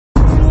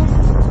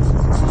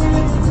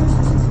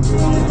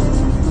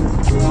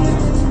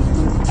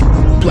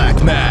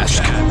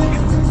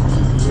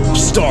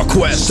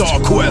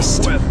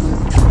Starquest.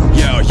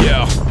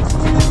 Yeah.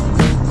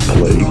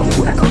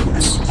 Blaq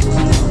Records.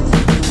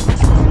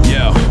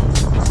 Yeah.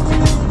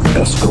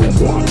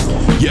 Eskr-One.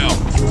 Yeah.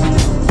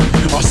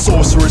 A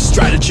sorcerer's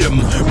stratagem,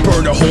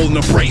 burn a hole in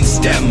the brain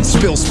stem,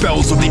 spill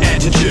spells of the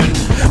antigen.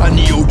 A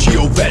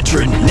Neo-Geo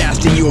veteran,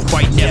 nasty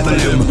neophyte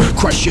Nephilim,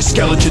 crush your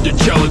skeleton to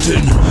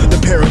gelatin.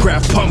 The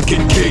paragraph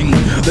pumpkin king,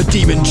 the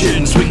demon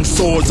djinn, swing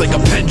swords like a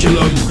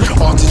pendulum.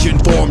 Oxygen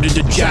formed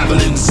into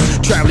javelins,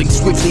 traveling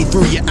swiftly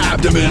through your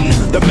abdomen.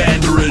 The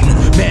Mandarin,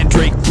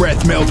 mandrake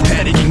breath melt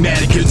panicking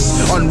mannequins,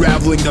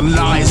 unraveling the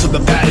lies of the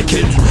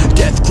Vatican.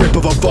 Death grip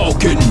of a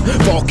Vulcan,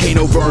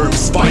 volcano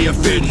verbs, fire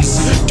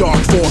fins, dark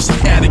force of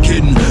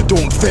Anakin.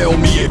 Don't fail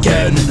me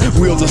again.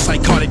 Wields a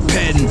psychotic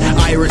pen,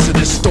 iris a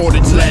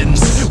distorted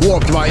lens,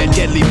 warped by a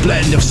deadly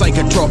blend of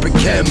psychotropic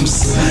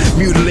chems.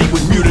 Mutilate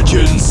with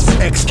mutagens,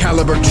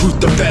 Excalibur truth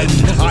defend.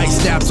 Eye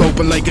snaps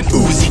open like an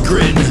Uzi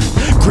grin.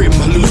 Grim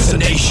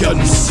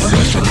hallucinations.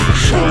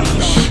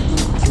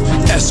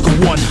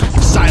 Eskr-One,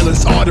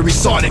 silence artery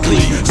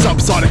sonically,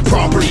 subsonic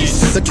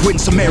properties, the twin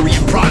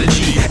Sumerian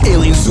prodigy,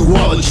 alien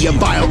zoology, a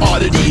vile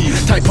oddity,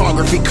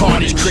 typography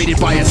carnage created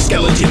by a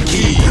skeleton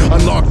key,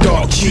 unlock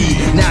dark chi,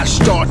 gnash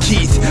star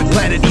teeth,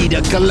 planet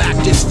eater,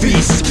 galactus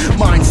feast,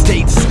 mind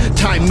states,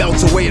 time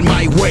melts away in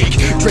my wake,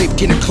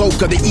 draped in a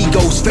cloak of the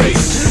ego's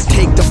face,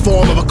 take the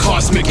form of a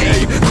cosmic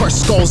ape, crush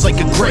skulls like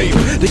a grape,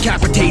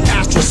 decapitate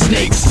astral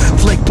snakes,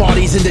 flick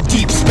bodies into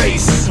deep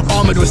space,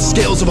 armored with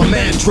scales of a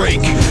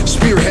mandrake,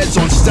 spearheads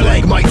on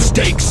stalagmite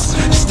stakes,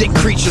 stick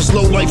creatures,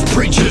 low-life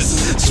preachers,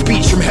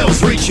 speech from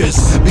hell's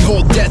reaches,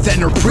 behold death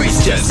and her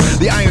priestess,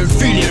 the iron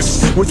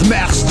phoenix with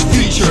masked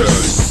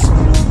features.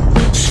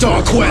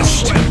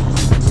 Starquest,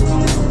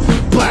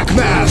 Blaq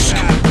Masq.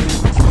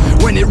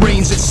 When it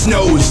rains, it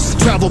snows.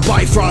 Travel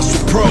Bifrost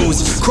with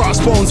pros.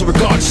 Crossbones over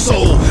God's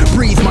soul.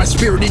 Breathe my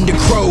spirit into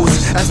crows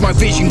as my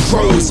vision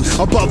grows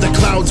above the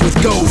clouds with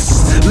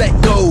ghosts. Let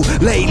go,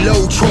 lay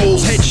low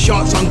trolls.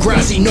 Headshots on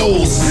grassy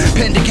knolls.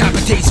 Pen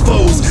decapitates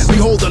foes.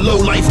 Behold the low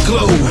life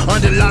glow.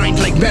 Underlined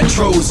like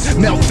metros.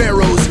 Melt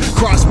pharaohs.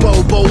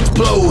 Crossbow bolt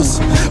blows.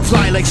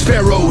 Fly like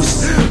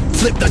sparrows.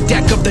 Flip the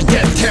deck of the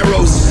death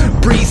tarots.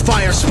 Breathe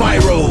fire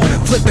spiral.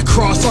 Flip the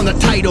cross on the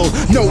title.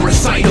 No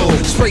recital.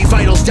 Spray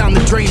vitals down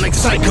the drain like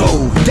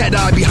psycho. Dead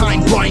eye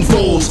behind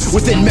blindfolds.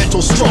 Within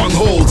mental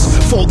strongholds.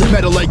 Folded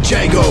metal like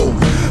Jago.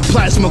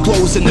 Plasma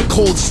glows in the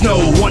cold snow.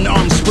 One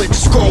arm split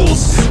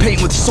scrolls.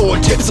 Paint with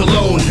sword tips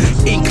alone.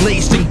 Ink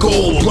laced in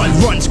gold. Blood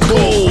runs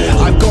cold.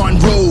 I've gone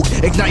rogue.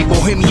 Ignite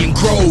Bohemian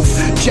Grove.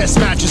 Chess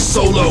matches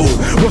solo.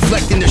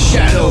 Reflecting the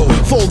shadow.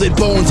 Folded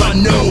bones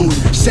unknown.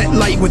 Set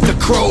light with the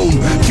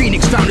chrome.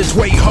 Phoenix found its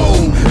way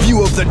home.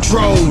 View of the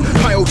drone.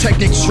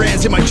 Pyrotechnic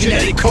strands in my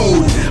genetic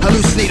code.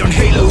 Hallucinate on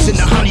halos in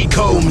the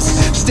honeycombs.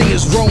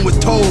 Stingers roam with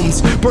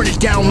tomes. Burn it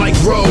down like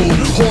Rome.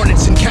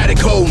 Hornets and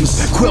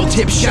catacombs. Quill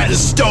tip shatters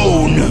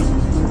stone.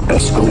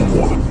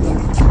 Eskr-One.